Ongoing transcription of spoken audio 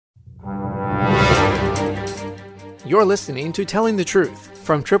You're listening to Telling the Truth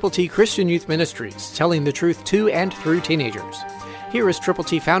from Triple T Christian Youth Ministries, telling the truth to and through teenagers. Here is Triple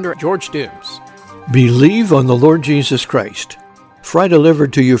T founder George Dooms. Believe on the Lord Jesus Christ. For I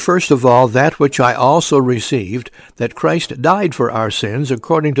delivered to you first of all that which I also received, that Christ died for our sins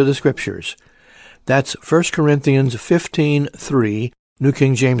according to the Scriptures. That's 1 Corinthians 15:3, New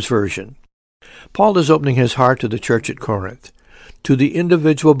King James Version. Paul is opening his heart to the church at Corinth, to the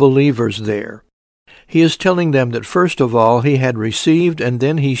individual believers there. He is telling them that first of all he had received and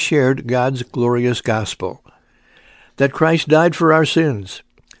then he shared God's glorious gospel. That Christ died for our sins.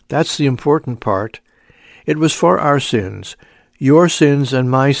 That's the important part. It was for our sins, your sins and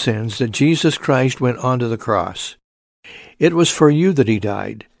my sins, that Jesus Christ went onto the cross. It was for you that he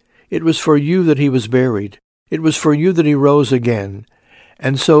died. It was for you that he was buried. It was for you that he rose again.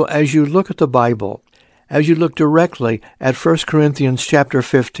 And so as you look at the Bible, as you look directly at 1 Corinthians chapter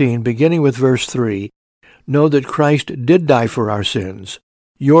 15, beginning with verse 3, know that Christ did die for our sins,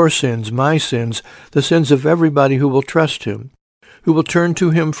 your sins, my sins, the sins of everybody who will trust him, who will turn to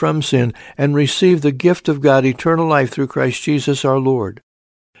him from sin and receive the gift of God, eternal life through Christ Jesus our Lord.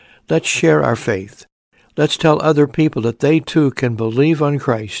 Let's share our faith. Let's tell other people that they too can believe on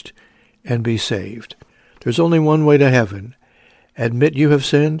Christ and be saved. There's only one way to heaven. Admit you have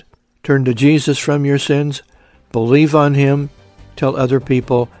sinned, turn to Jesus from your sins, believe on him, tell other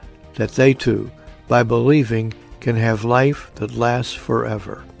people that they too, by believing, can have life that lasts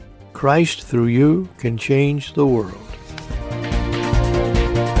forever. Christ through you can change the world.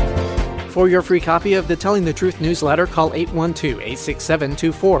 For your free copy of the Telling the Truth newsletter, call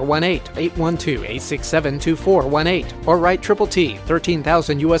 812-867-2418, 812-867-2418, or write Triple T,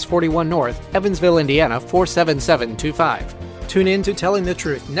 13,000 U.S. 41 North, Evansville, Indiana, 47725. Tune in to Telling the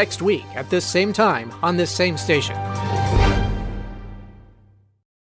Truth next week at this same time on this same station.